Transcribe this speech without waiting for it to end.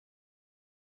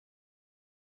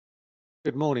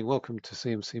Good morning. Welcome to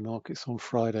CMC Markets on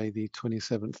Friday, the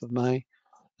 27th of May.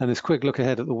 And this quick look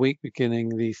ahead at the week beginning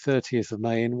the 30th of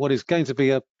May in what is going to be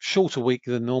a shorter week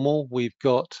than normal. We've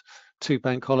got two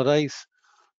bank holidays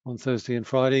on Thursday and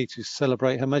Friday to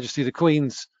celebrate Her Majesty the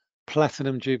Queen's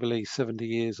Platinum Jubilee, 70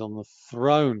 years on the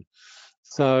throne.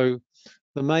 So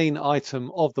the main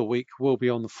item of the week will be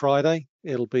on the Friday.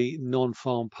 It'll be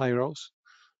non-farm payrolls.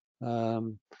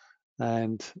 And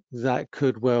that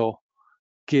could well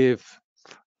give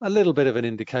a little bit of an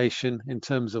indication in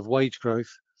terms of wage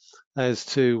growth as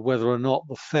to whether or not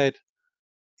the Fed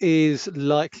is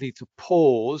likely to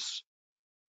pause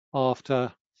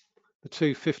after the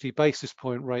 250 basis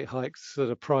point rate hikes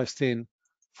that are priced in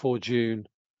for June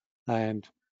and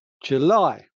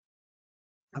July.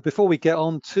 Before we get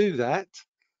on to that,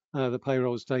 the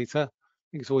payrolls data, I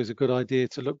think it's always a good idea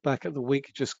to look back at the week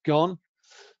just gone.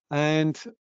 And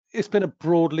it's been a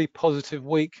broadly positive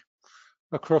week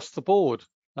across the board.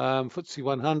 FTSE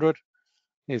 100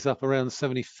 is up around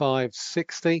 75,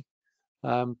 60.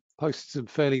 Posted some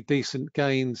fairly decent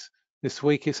gains this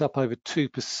week. It's up over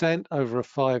 2% over a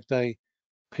 5-day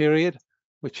period,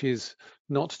 which is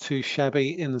not too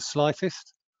shabby in the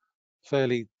slightest.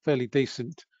 Fairly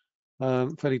decent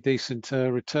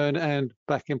return and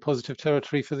back in positive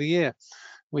territory for the year.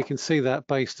 We can see that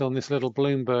based on this little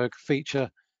Bloomberg feature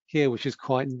here, which is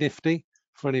quite nifty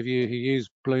for any of you who use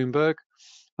Bloomberg.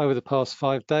 Over the past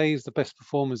 5 days, the best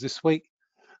performers this week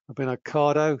have been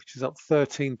Ocado, which is up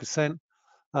 13%,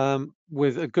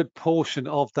 with a good portion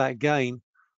of that gain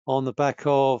on the back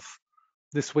of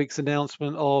this week's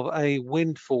announcement of a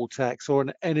windfall tax or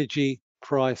an energy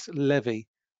price levy,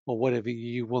 or whatever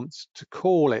you want to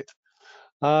call it.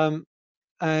 And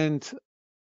I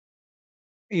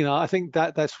think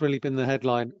that's really been the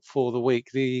headline for the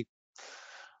week.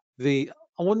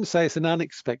 I wouldn't say it's an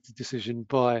unexpected decision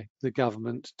by the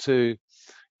government to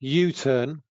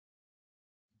U-turn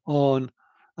on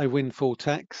a windfall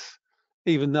tax,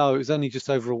 even though it was only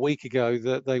just over a week ago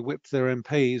that they whipped their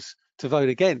MPs to vote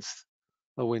against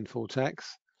a windfall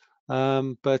tax.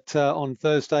 But on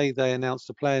Thursday, they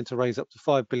announced a plan to raise up to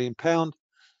 £5 billion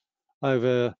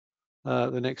over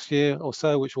the next year or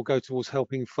so, which will go towards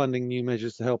helping funding new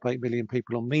measures to help 8 million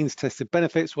people on means-tested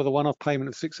benefits with a one-off payment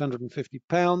of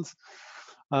 £650,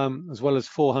 as well as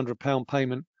 £400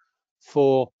 payment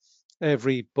for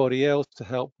everybody else to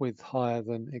help with higher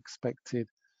than expected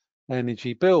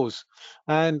energy bills.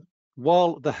 And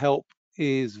while the help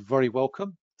is very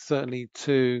welcome, certainly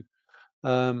to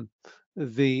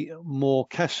the more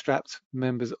cash-strapped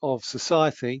members of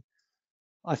society,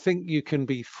 I think you can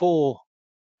be for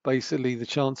basically the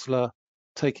Chancellor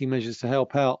taking measures to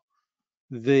help out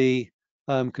the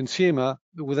consumer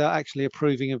without actually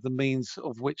approving of the means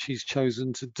of which he's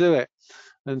chosen to do it.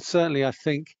 And certainly I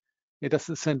think it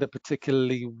doesn't send a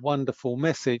particularly wonderful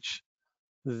message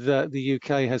that the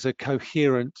UK has a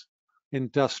coherent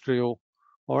industrial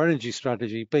or energy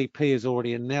strategy. BP has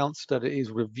already announced that it is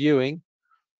reviewing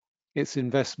its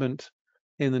investment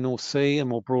in the North Sea and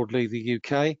more broadly the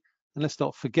UK. And let's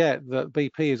not forget that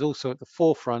BP is also at the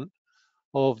forefront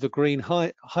of the green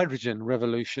hydrogen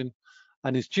revolution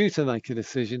and is due to take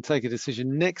a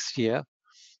decision next year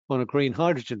on a green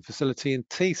hydrogen facility in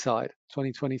Teesside,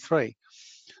 2023.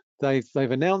 They've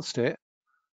announced it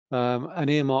and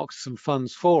earmarked some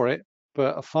funds for it,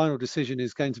 but a final decision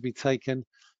is going to be taken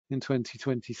in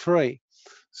 2023.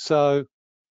 So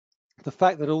the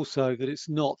fact that also that it's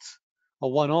not a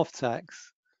one-off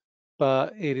tax,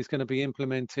 but it is going to be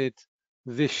implemented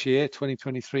this year,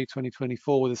 2023,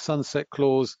 2024, with a sunset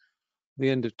clause at the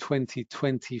end of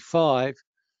 2025,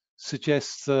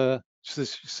 suggests sort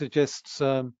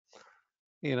of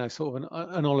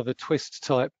an Oliver Twist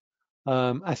type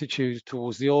attitude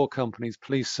towards the oil companies.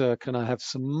 Please, sir, can I have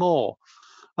some more?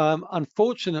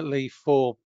 Unfortunately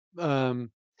for the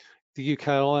UK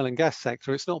oil and gas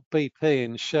sector, it's not BP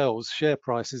and Shell's share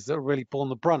prices that have really borne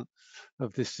the brunt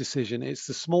of this decision. It's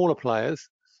the smaller players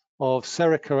of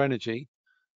Serica Energy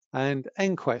and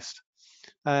Enquest,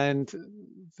 and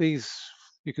these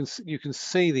you can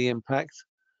see the impact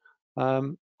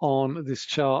on this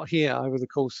chart here over the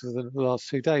course of the last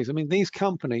 2 days. I mean, these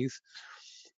companies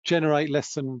generate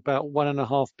less than about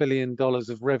 $1.5 billion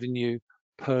of revenue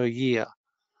per year.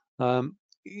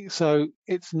 So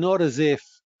it's not as if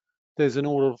there's an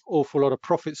awful lot of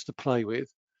profits to play with.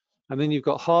 And then you've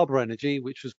got Harbour Energy,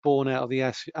 which was born out of the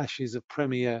ashes of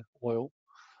Premier Oil.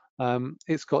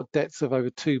 It's got debts of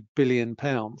over £2 billion.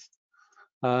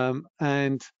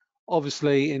 And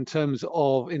obviously, in terms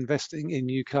of investing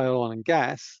in UK oil and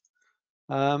gas,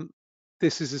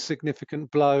 this is a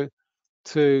significant blow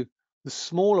to the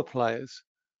smaller players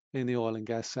in the oil and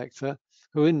gas sector,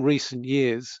 who in recent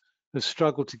years have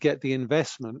struggled to get the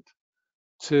investment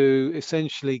to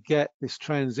essentially get this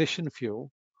transition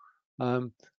fuel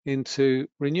into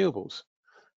renewables.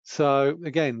 So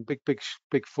again,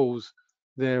 big falls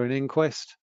there in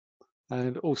Inquest,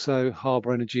 and also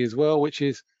Harbour Energy as well, which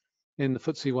is in the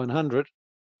FTSE 100.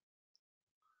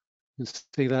 You can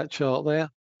see that chart there,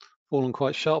 fallen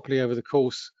quite sharply over the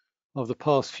course of the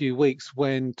past few weeks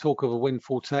when talk of a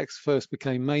windfall tax first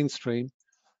became mainstream.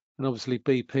 And obviously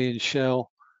BP and Shell,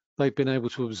 they've been able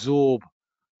to absorb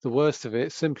the worst of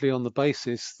it simply on the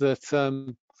basis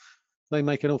that they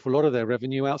make an awful lot of their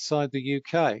revenue outside the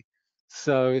UK.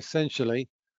 So essentially,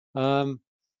 they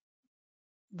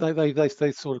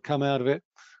sort of come out of it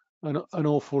an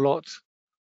awful lot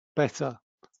better.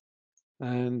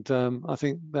 And I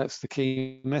think that's the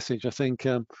key message. I think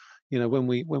when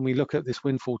we look at this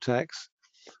windfall tax,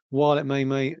 while it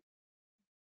may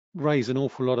raise an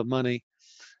awful lot of money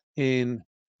in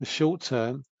the short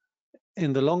term,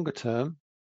 in the longer term,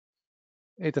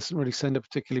 it doesn't really send a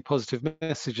particularly positive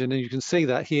message. And you can see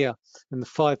that here in the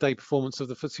 5-day performance of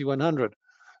the FTSE 100.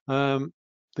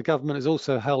 The government has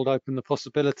also held open the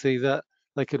possibility that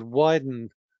they could widen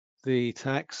the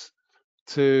tax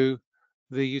to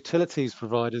the utilities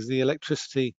providers, the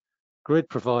electricity grid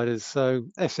providers. So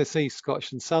SSE,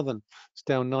 Scottish and Southern, is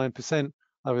down 9%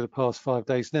 over the past 5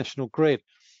 days. National Grid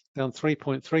down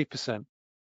 3.3%.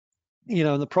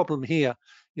 And the problem here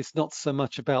is not so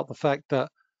much about the fact that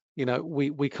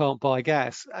we can't buy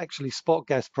gas. Actually, spot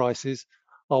gas prices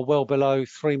are well below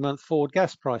 3-month forward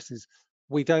gas prices.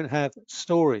 We don't have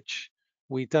storage.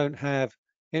 We don't have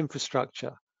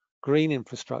infrastructure, green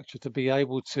infrastructure, to be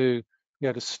able to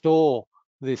store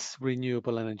this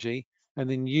renewable energy and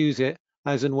then use it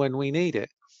as and when we need it.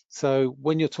 So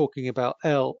when you're talking about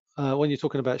Shell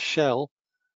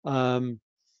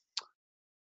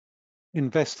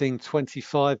investing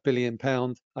 £25 billion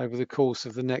over the course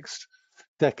of the next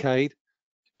decade,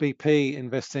 BP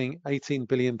investing £18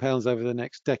 billion over the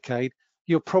next decade,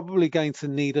 you're probably going to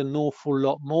need an awful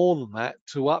lot more than that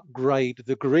to upgrade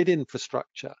the grid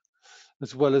infrastructure,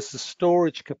 as well as the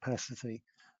storage capacity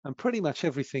and pretty much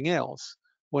everything else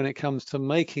when it comes to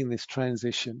making this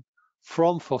transition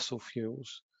from fossil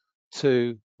fuels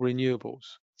to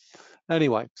renewables.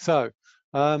 Anyway, so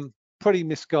pretty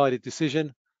misguided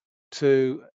decision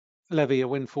to levy a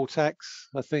windfall tax.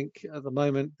 I think at the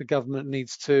moment the government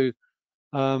needs to,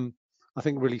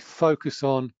 really focus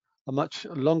on a much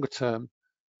longer term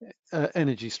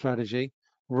energy strategy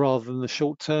rather than the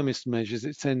short-termist measures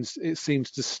it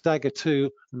seems to stagger to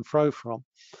and fro from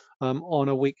on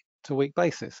a week-to-week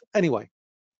basis. Anyway,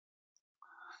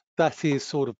 that is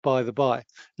sort of by the by.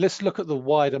 Let's look at the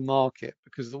wider market,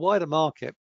 because the wider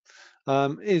market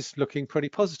is looking pretty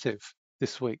positive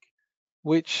this week,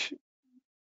 which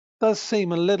does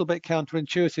seem a little bit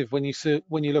counterintuitive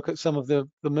when you look at some of the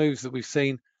moves that we've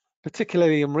seen,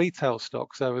 particularly in retail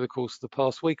stocks over the course of the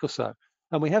past week or so.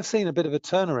 And we have seen a bit of a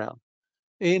turnaround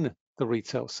in the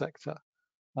retail sector.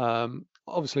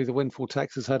 Obviously, the windfall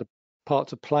tax has had a part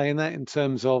to play in that in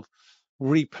terms of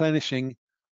replenishing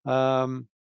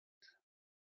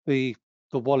the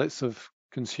wallets of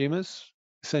consumers,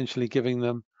 essentially giving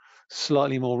them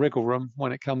slightly more wriggle room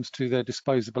when it comes to their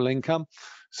disposable income.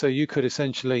 So you could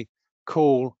essentially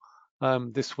call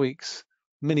this week's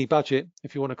mini budget,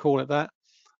 if you want to call it that,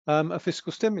 a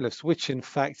fiscal stimulus, which in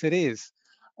fact it is.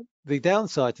 The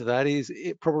downside to that is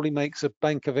it probably makes a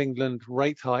Bank of England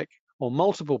rate hike or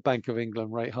multiple Bank of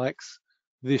England rate hikes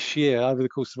this year, over the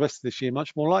course of the rest of this year,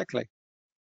 much more likely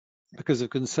because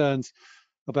of concerns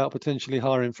about potentially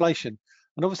higher inflation.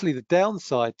 And obviously the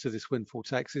downside to this windfall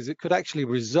tax is it could actually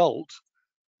result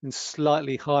in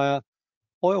slightly higher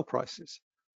oil prices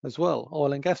as well,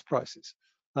 oil and gas prices,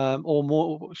 or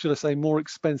more, should I say, more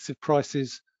expensive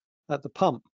prices at the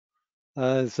pump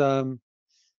as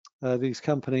these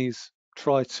companies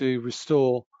try to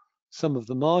restore some of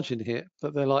the margin hit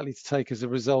that they're likely to take as a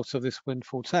result of this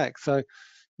windfall tax. So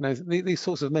these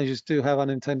sorts of measures do have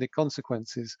unintended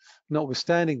consequences,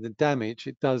 notwithstanding the damage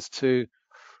it does to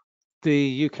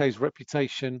the UK's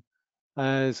reputation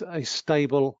as a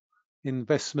stable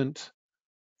investment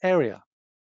area.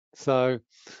 So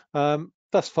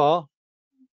thus far,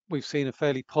 we've seen a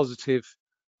fairly positive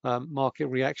market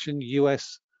reaction.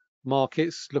 US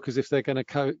markets look as if they're going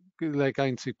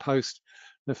to post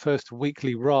the first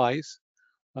weekly rise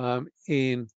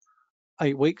in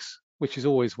 8 weeks, which is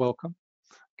always welcome.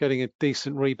 Getting a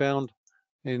decent rebound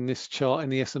in this chart in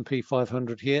the S&P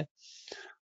 500 here.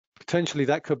 Potentially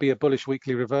that could be a bullish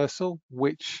weekly reversal,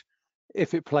 which,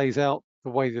 if it plays out the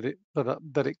way that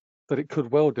it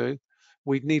could well do,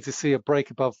 we'd need to see a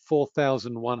break above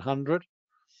 4,100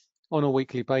 on a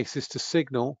weekly basis to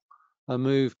signal a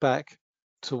move back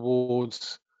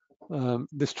towards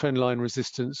this trend line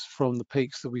resistance from the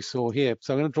peaks that we saw here.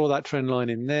 So I'm going to draw that trend line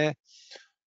in there.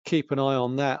 Keep an eye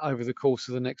on that over the course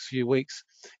of the next few weeks.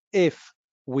 If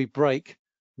we break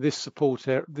this support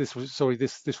area, this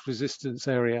resistance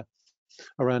area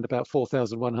around about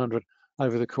 4,100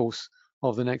 over the course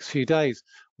of the next few days.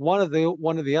 One of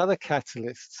the other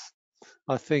catalysts,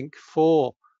 I think,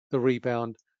 for the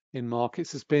rebound in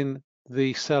markets has been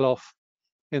the sell-off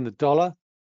in the dollar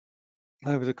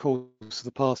over the course of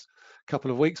the past couple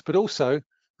of weeks, but also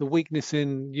the weakness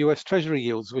in US Treasury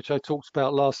yields, which I talked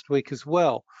about last week as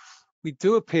well. We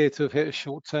do appear to have hit a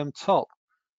short-term top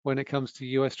when it comes to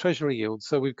US Treasury yields.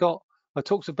 So I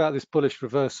talked about this bullish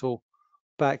reversal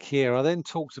back here. I then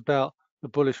talked about the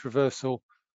bullish reversal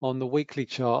on the weekly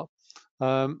chart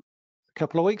a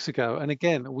couple of weeks ago, and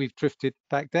again we've drifted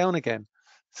back down again.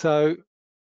 So,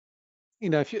 you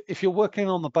know, if you're working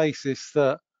on the basis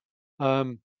that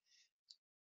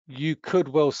you could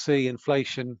well see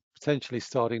inflation potentially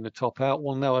starting to top out,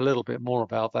 we'll know a little bit more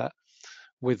about that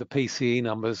with the PCE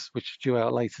numbers, which are due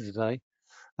out later today.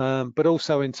 But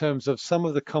also in terms of some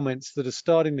of the comments that are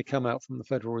starting to come out from the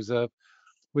Federal Reserve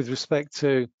with respect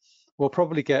to, we'll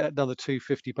probably get another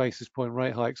 250 basis point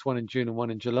rate hikes, one in June and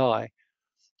one in July.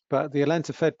 But the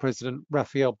Atlanta Fed President,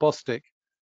 Raphael Bostic,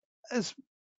 has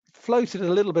floated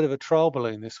a little bit of a trial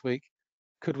balloon this week.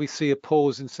 Could we see a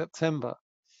pause in September?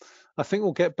 I think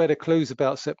we'll get better clues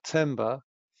about September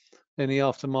in the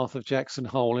aftermath of Jackson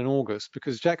Hole in August,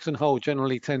 because Jackson Hole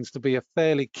generally tends to be a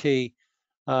fairly key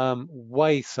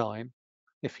way sign,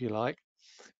 if you like,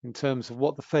 in terms of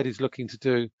what the Fed is looking to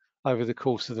do over the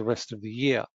course of the rest of the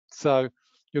year. So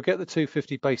you'll get the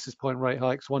 250 basis point rate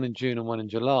hikes, one in June and one in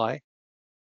July.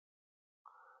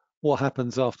 What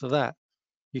happens after that?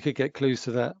 You could get clues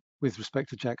to that with respect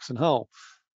to Jackson Hole.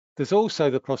 There's also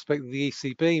the prospect that the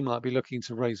ECB might be looking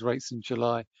to raise rates in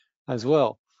July as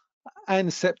well,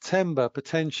 and September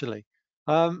potentially.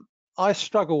 I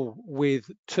struggle with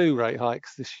 2 rate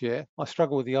hikes this year. I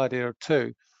struggle with the idea of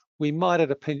 2. We might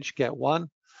at a pinch get 1,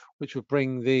 which would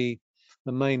bring the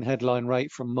main headline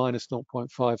rate from minus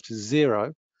 0.5 to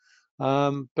 0.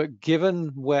 But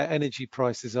given where energy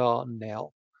prices are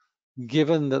now,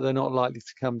 given that they're not likely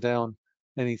to come down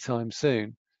anytime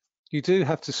soon, you do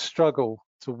have to struggle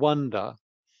to wonder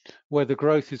where the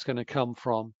growth is going to come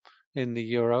from in the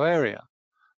euro area.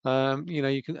 You know,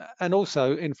 you can, and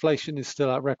also inflation is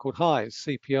still at record highs.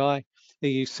 CPI,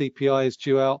 EU CPI is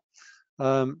due out.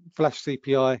 Flash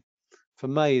CPI for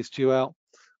May is due out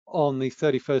on the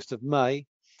 31st of May,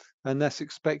 and that's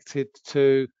expected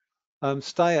to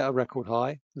stay at a record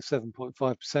high of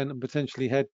 7.5% and potentially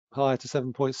head higher to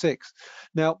 7.6.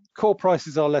 Now, core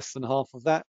prices are less than half of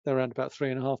that. They're around about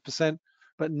 3.5%,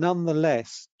 but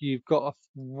nonetheless, you've got a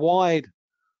wide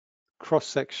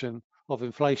cross-section of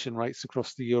inflation rates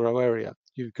across the euro area.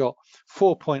 You've got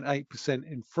 4.8%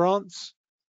 in France.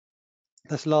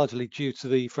 That's largely due to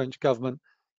the French government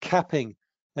capping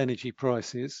energy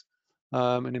prices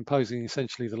and imposing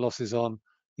essentially the losses on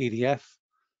EDF,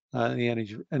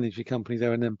 the energy company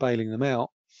there, and then bailing them out.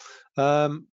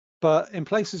 But in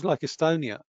places like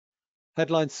Estonia,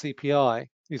 headline CPI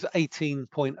is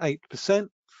 18.8%.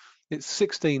 It's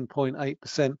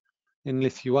 16.8% in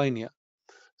Lithuania.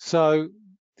 So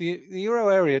the euro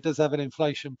area does have an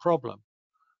inflation problem.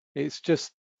 It's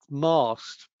just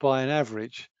masked by an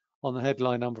average on the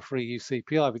headline number for EU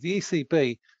CPI. But the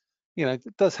ECB, you know,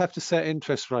 does have to set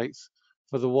interest rates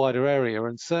for the wider area.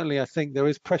 And certainly I think there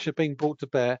is pressure being brought to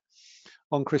bear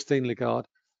on Christine Lagarde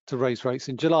to raise rates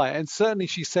in July. And certainly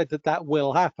she said that that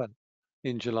will happen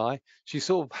in July. She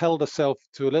sort of held herself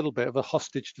to a little bit of a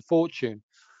hostage to fortune.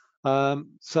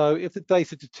 So if the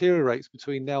data deteriorates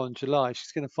between now and July,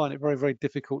 she's going to find it very, very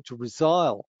difficult to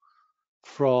resile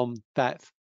from that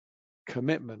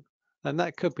commitment. And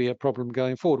that could be a problem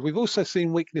going forward. We've also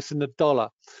seen weakness in the dollar,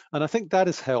 and I think that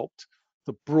has helped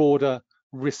the broader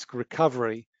risk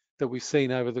recovery that we've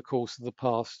seen over the course of the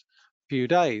past few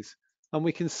days. And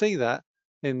we can see that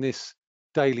in this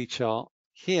daily chart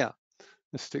here.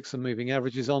 Let's stick some moving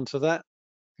averages onto that.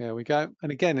 There we go.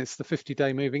 And again, it's the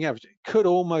 50-day moving average. It could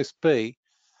almost be,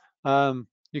 you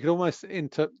could almost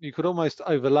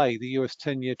overlay the US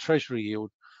 10-year Treasury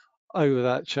yield over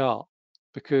that chart,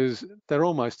 because they're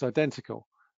almost identical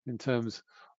in terms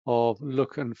of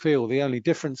look and feel. The only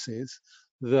difference is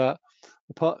that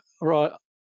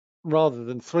rather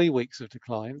than 3 weeks of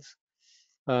declines,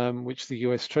 which the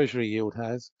US Treasury yield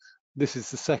has, this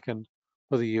is the second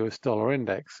for the US dollar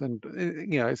index. And,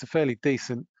 you know, it's a fairly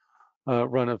decent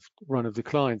run of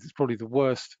declines. It's probably the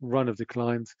worst run of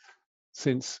declines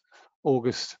since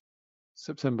August,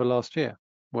 September last year,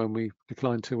 when we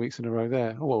declined 2 weeks in a row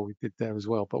there. Well, we did there as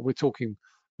well, but we're talking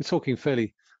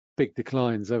fairly big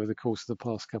declines over the course of the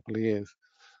past couple of years.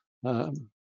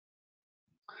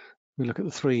 We look at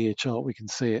the 3-year chart, we can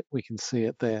see it. We can see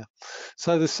it there.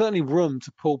 So there's certainly room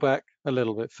to pull back a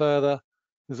little bit further.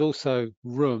 There's also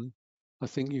room, I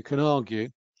think you can argue,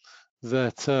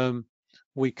 that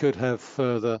we could have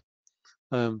further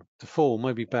to fall,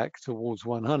 maybe back towards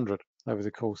 100 over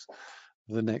the course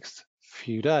of the next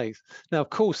few days. Now, of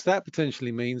course, that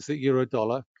potentially means that euro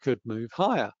dollar could move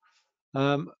higher.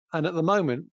 And at the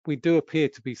moment, we do appear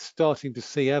to be starting to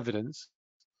see evidence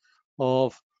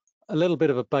of a little bit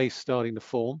of a base starting to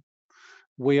form.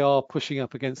 We are pushing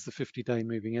up against the 50-day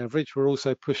moving average. We're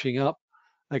also pushing up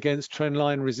against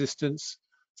trendline resistance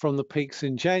from the peaks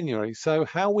in January. So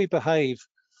how we behave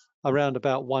around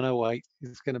about 108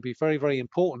 is going to be very, very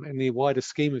important in the wider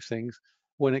scheme of things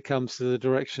when it comes to the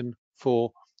direction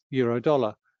for euro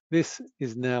dollar. This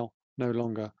is now no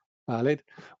longer valid.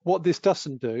 What this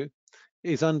doesn't do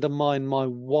is undermine my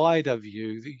wider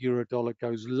view that euro dollar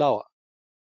goes lower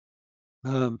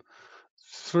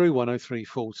through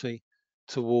 103.40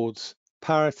 towards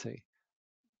parity.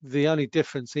 The only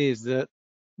difference is that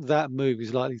that move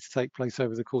is likely to take place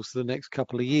over the course of the next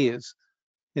couple of years.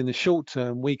 In the short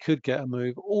term, we could get a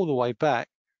move all the way back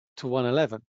to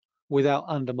 111 without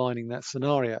undermining that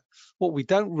scenario. What we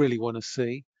don't really want to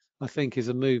see, I think, is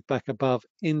a move back above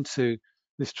into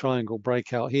this triangle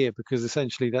breakout here, because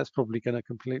essentially that's probably going to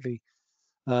completely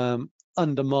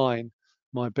undermine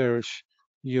my bearish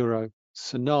euro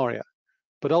scenario.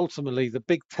 But ultimately, the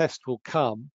big test will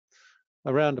come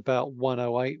around about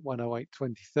 108,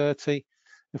 2030.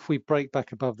 If we break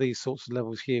back above these sorts of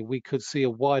levels here, we could see a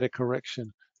wider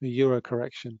correction, a euro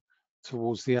correction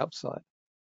towards the upside.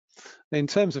 In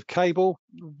terms of cable,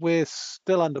 we're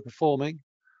still underperforming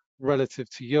relative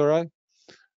to euro.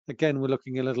 Again, we're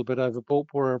looking a little bit overbought.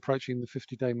 We're approaching the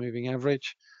 50-day moving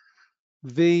average.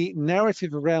 The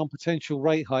narrative around potential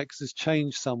rate hikes has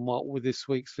changed somewhat with this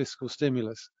week's fiscal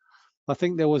stimulus. I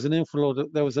think there was a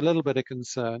little bit of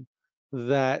concern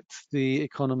that the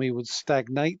economy would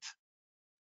stagnate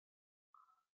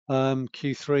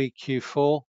Q3,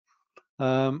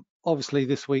 Q4. Obviously,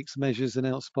 this week's measures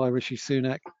announced by Rishi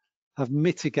Sunak have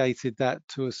mitigated that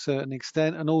to a certain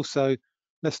extent. And also,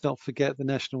 let's not forget the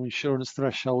national insurance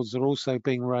thresholds are also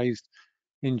being raised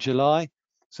in July.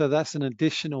 So that's an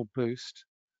additional boost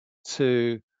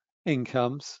to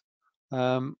incomes.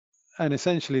 And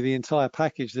essentially, the entire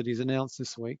package that he's announced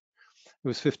this week, it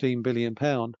was £15 billion.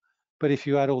 But if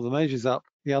you add all the measures up,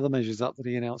 the other measures up that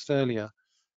he announced earlier,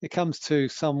 it comes to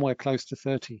somewhere close to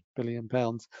 £30 billion,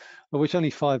 of which only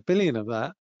 5 billion of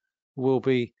that will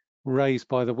be raised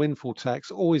by the windfall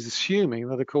tax, always assuming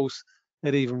that, of course,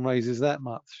 it even raises that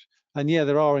much. And yeah,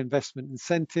 there are investment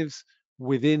incentives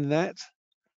within that.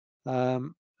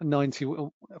 90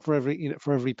 for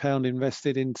every pound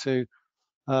invested into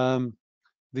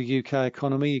the UK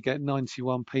economy, you get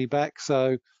 91p back,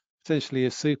 so potentially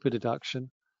a super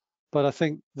deduction. But I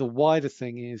think the wider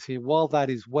thing is here, while that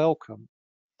is welcome,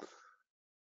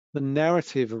 the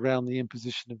narrative around the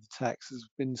imposition of the tax has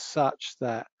been such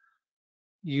that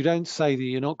you don't say that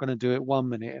you're not going to do it 1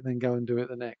 minute and then go and do it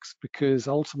the next, because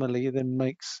ultimately it then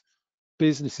makes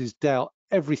businesses doubt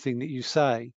everything that you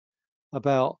say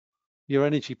about your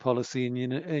energy policy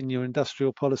and your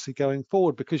industrial policy going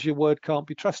forward, because your word can't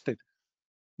be trusted.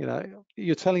 You know,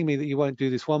 you're telling me that you won't do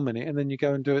this 1 minute and then you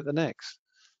go and do it the next.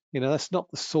 You know, that's not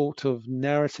the sort of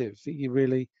narrative that you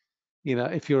really, you know,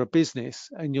 if you're a business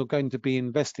and you're going to be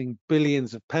investing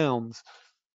billions of pounds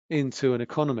into an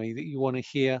economy, that you want to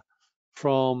hear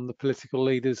from the political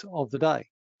leaders of the day.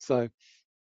 So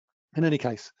in any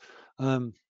case,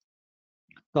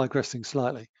 digressing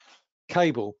slightly,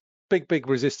 cable, big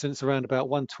resistance around about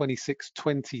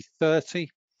 126.20, 30.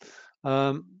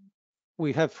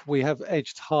 We have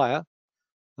edged higher,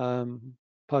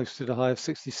 posted a high of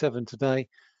 67 today.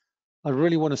 I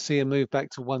really want to see a move back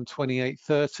to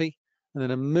 128.30 and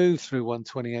then a move through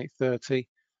 128.30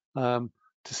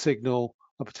 to signal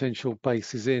a potential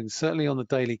base is in. Certainly on the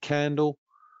daily candle,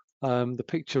 the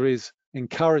picture is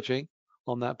encouraging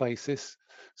on that basis.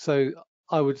 So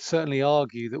I would certainly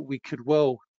argue that we could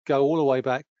well go all the way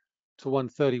back to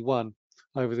 131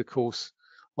 over the course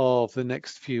of the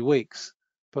next few weeks.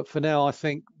 But for now, I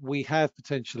think we have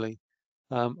potentially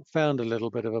found a little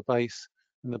bit of a base.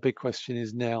 And the big question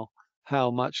is now,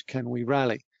 how much can we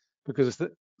rally? Because I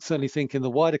certainly think in the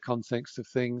wider context of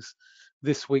things,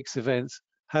 this week's events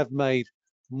have made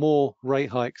more rate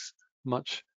hikes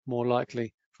much more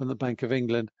likely from the Bank of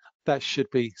England, that should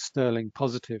be sterling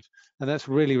positive. And that's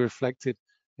really reflected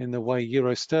in the way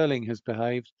euro sterling has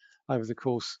behaved over the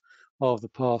course of the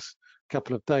past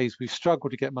couple of days. We've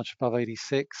struggled to get much above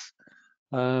 86.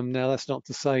 Now, that's not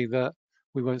to say that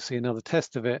we won't see another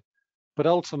test of it, but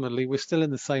ultimately we're still in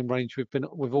the same range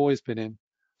we've always been in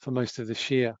for most of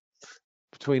this year,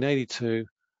 between 82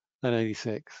 and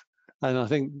 86. And I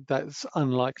think that's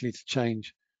unlikely to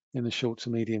change in the short to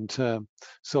medium term.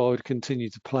 So I would continue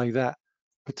to play that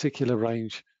particular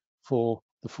range for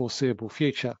the foreseeable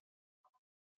future.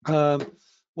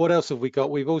 What else have we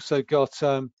got? We've also got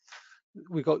services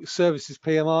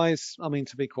PMIs. I mean,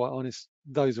 to be quite honest,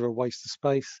 those are a waste of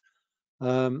space,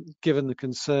 given the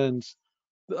concerns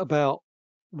about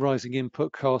rising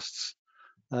input costs,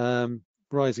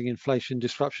 rising inflation,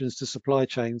 disruptions to supply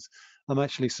chains. I'm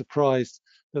actually surprised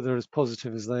that they're as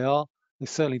positive as they are. They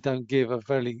certainly don't give a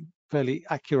fairly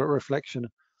accurate reflection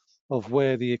of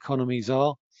where the economies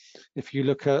are. If you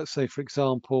look at, say, for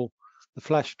example, the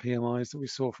flash PMIs that we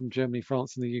saw from Germany,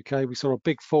 France, and the UK, we saw a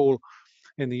big fall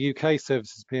in the UK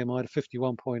services PMI to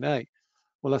 51.8.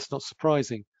 Well, that's not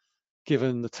surprising,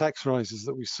 given the tax rises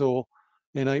that we saw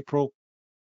in April.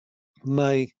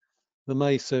 The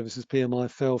May services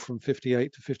PMI fell from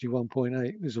 58 to 51.8.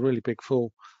 It was a really big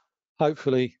fall.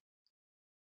 Hopefully,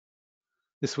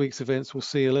 this week's events will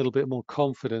see a little bit more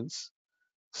confidence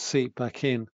seep back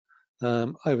in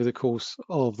over the course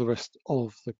of the rest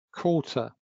of the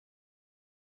quarter.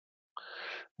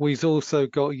 We've also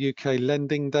got UK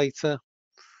lending data.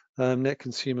 Net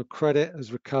consumer credit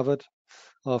has recovered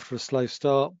after a slow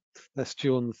start. That's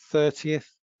due on the 30th.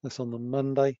 That's on the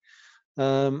Monday.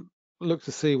 Look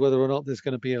to see whether or not there's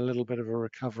going to be a little bit of a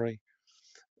recovery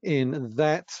in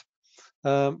that.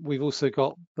 We've also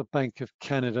got the Bank of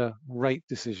Canada rate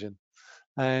decision,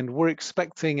 and we're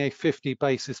expecting a 50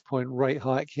 basis point rate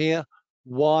hike here.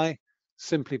 Why?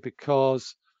 Simply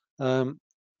because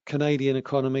Canadian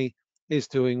economy is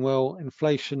doing well.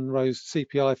 Inflation rose,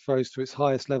 CPI rose to its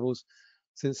highest levels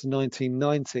since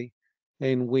 1990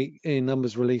 in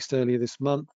numbers released earlier this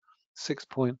month,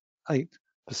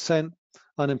 6.8%.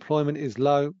 Unemployment is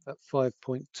low at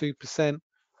 5.2%.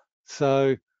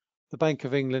 So the Bank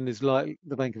of England the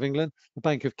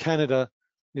Bank of Canada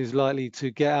is likely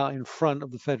to get out in front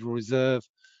of the Federal Reserve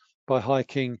by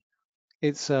hiking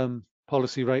its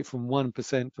policy rate from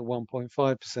 1% to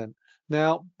 1.5%.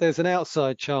 Now, there's an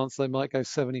outside chance they might go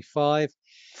 75.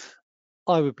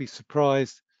 I would be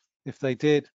surprised if they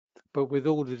did, but with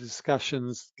all the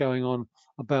discussions going on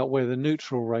about where the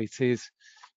neutral rate is,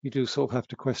 you do sort of have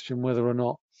to question whether or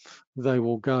not they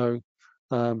will go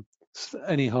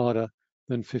any harder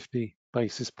than 50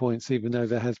 basis points, even though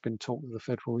there has been talk that the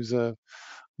Federal Reserve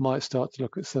might start to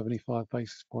look at 75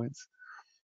 basis points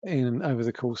over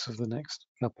the course of the next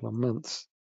couple of months.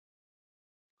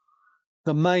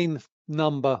 The main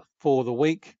number for the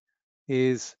week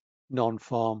is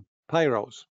non-farm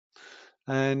payrolls.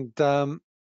 And I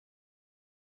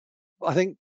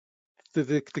think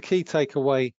the key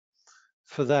takeaway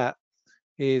for that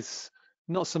is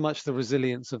not so much the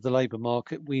resilience of the labour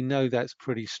market. We know that's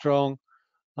pretty strong.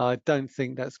 I don't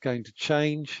think that's going to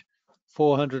change.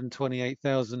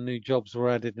 428,000 new jobs were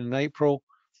added in April.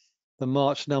 The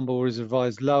March number was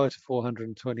revised lower to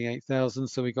 428,000,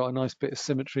 so we got a nice bit of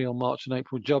symmetry on March and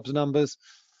April jobs numbers.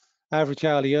 Average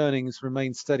hourly earnings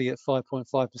remained steady at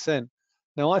 5.5%.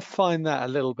 Now, I find that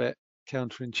a little bit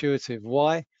counterintuitive.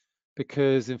 Why?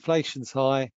 Because inflation's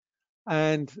high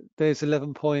and there's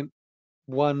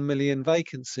 11.1 million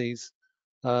vacancies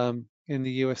in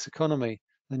the US economy,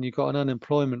 and you've got an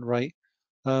unemployment rate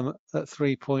at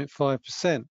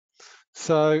 3.5%.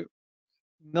 So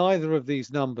neither of these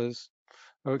numbers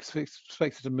are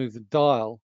expected to move the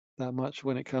dial that much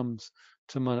when it comes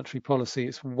to monetary policy.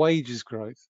 It's wages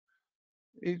growth,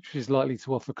 which is likely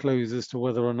to offer clues as to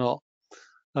whether or not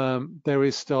we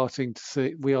are starting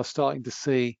to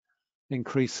see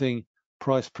increasing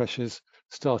price pressures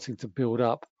starting to build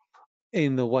up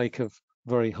in the wake of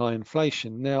very high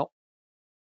inflation. Now,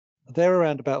 they're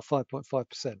around about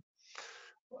 5.5%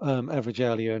 average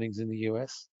hourly earnings in the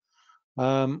US.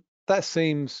 That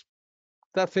feels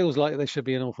like they should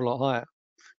be an awful lot higher,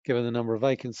 given the number of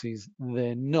vacancies.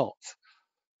 They're not.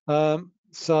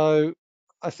 So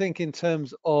I think in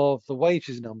terms of the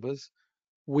wages numbers,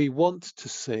 we want to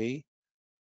see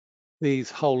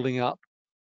these holding up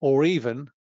or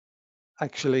even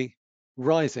actually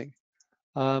rising.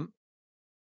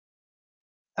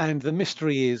 And the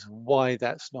mystery is why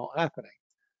that's not happening.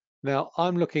 Now,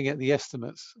 I'm looking at the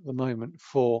estimates at the moment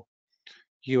for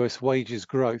US wages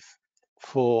growth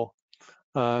for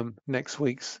next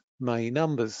week's May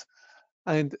numbers.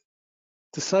 And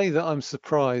To say that I'm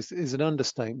surprised is an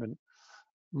understatement.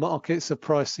 Markets are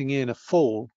pricing in a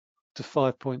fall to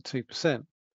 5.2%.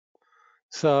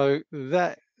 So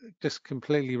that just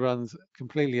runs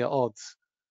completely at odds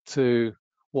to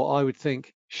what I would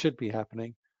think should be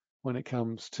happening when it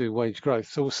comes to wage growth.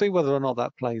 So we'll see whether or not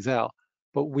that plays out.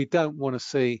 But we don't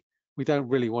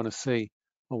really want to see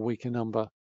a weaker number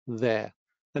there.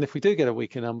 And if we do get a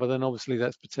weaker number, then obviously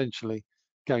that's potentially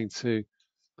going to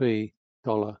be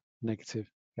dollar negative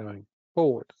going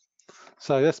forward.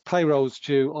 So that's payrolls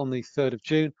due on the 3rd of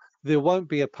June. There won't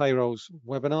be a payrolls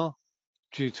webinar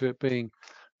due to it being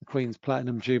the Queen's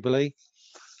Platinum Jubilee.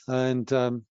 And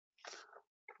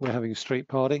we're having a street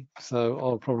party, so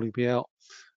I'll probably be out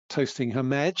toasting her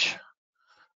Madge.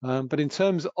 But in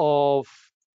terms of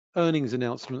earnings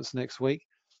announcements next week,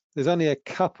 there's only a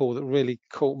couple that really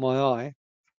caught my eye.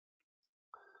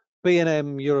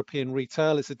 B&M European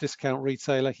Retail is a discount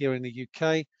retailer here in the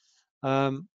UK,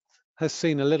 has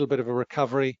seen a little bit of a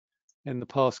recovery in the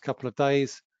past couple of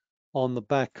days on the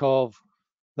back of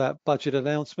that budget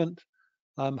announcement.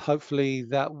 Hopefully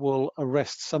that will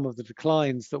arrest some of the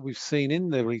declines that we've seen in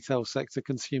the retail sector,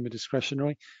 consumer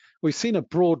discretionary. We've seen a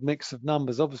broad mix of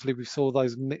numbers. Obviously, we saw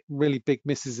those really big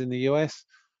misses in the US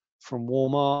from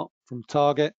Walmart, from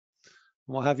Target,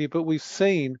 and what have you, but we've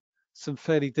seen some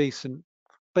fairly decent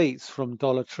beats from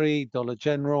Dollar Tree, Dollar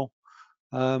General,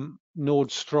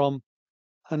 Nordstrom,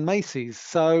 and Macy's.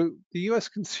 So the US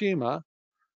consumer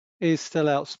is still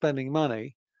out spending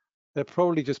money. They're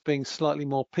probably just being slightly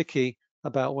more picky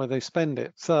about where they spend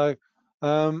it. So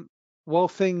while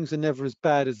things are never as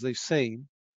bad as they seem,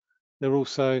 they're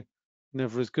also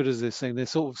never as good as they seem. They're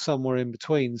sort of somewhere in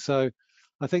between. So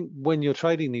I think when you're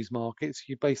trading these markets,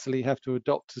 you basically have to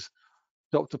adopt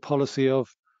a policy of,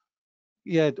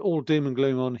 yeah, all doom and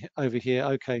gloom on over here.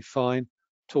 Okay, fine,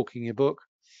 talking your book.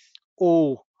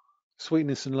 All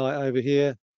sweetness and light over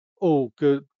here. All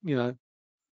good,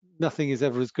 nothing is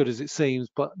ever as good as it seems,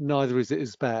 but neither is it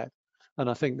as bad. And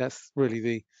I think that's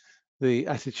really the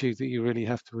attitude that you really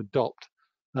have to adopt.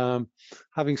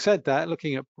 Having said that,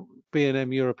 looking at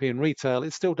B&M European Retail,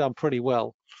 it's still done pretty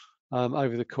well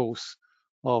over the course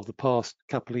of the past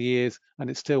couple of years, and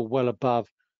it's still well above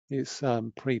its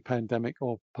pre-pandemic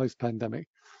or post-pandemic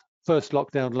first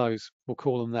lockdown lows. We'll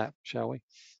call them that, shall we?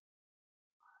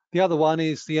 The other one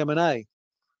is the M&A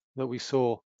that we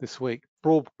saw this week,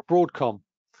 Broadcom,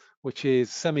 which is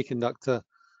semiconductor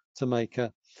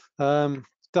maker. Done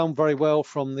very well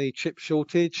from the chip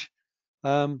shortage.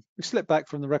 We slipped back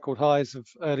from the record highs of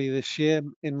earlier this year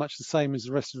in much the same as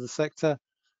the rest of the sector,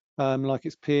 like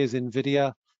its peers,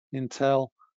 Nvidia, Intel,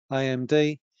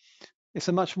 AMD. It's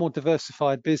a much more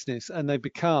diversified business, and they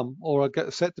become, or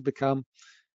are set to become,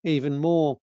 even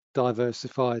more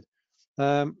diversified.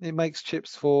 It makes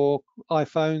chips for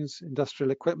iPhones,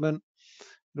 industrial equipment.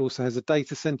 It also has a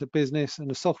data center business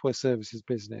and a software services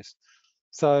business.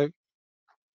 So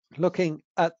looking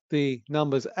at the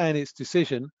numbers and its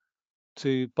decision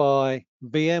to buy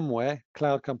VMware,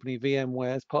 cloud company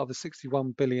VMware, as part of a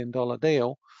 $61 billion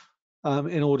deal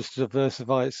in order to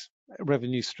diversify its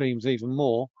revenue streams even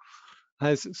more,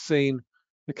 has seen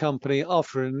the company,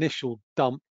 after an initial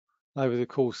dump over the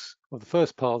course of the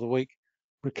first part of the week,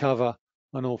 recover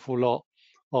an awful lot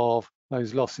of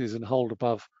those losses and hold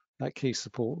above that key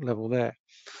support level there.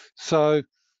 So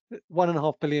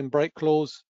 1.5 billion break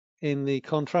clause in the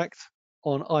contract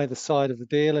on either side of the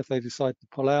deal if they decide to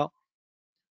pull out.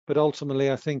 But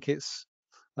ultimately, I think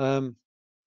it'll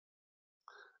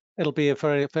be a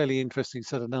fairly interesting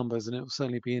set of numbers, and it will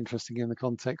certainly be interesting in the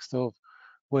context of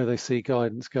where they see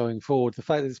guidance going forward. The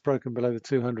fact that it's broken below the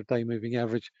 200-day moving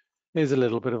average is a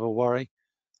little bit of a worry,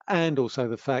 and also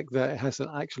the fact that it hasn't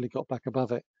actually got back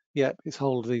above it yet. It's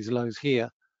held these lows here.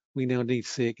 We now need to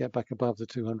see it get back above the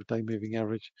 200-day moving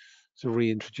average to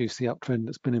reintroduce the uptrend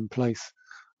that's been in place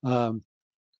over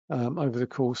the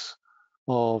course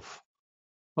of,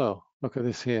 well, look at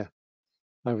this here,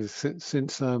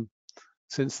 since the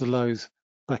lows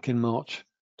back in March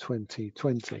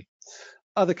 2020.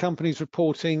 Other companies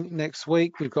reporting next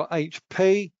week. We've got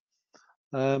HP,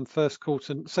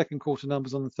 second quarter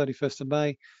numbers on the 31st of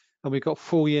May, and we've got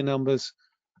full year numbers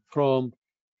from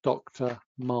Dr.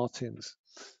 Martens.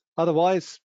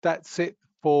 Otherwise, that's it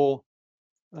for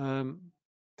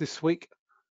this week,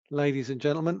 ladies and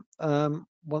gentlemen.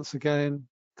 Once again,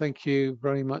 thank you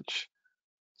very much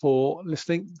for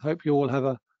listening. Hope you all have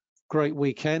a great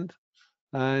weekend.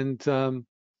 And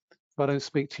if I don't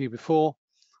speak to you before,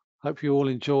 hope you all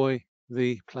enjoy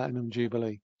the Platinum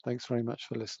Jubilee. Thanks very much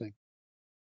for listening.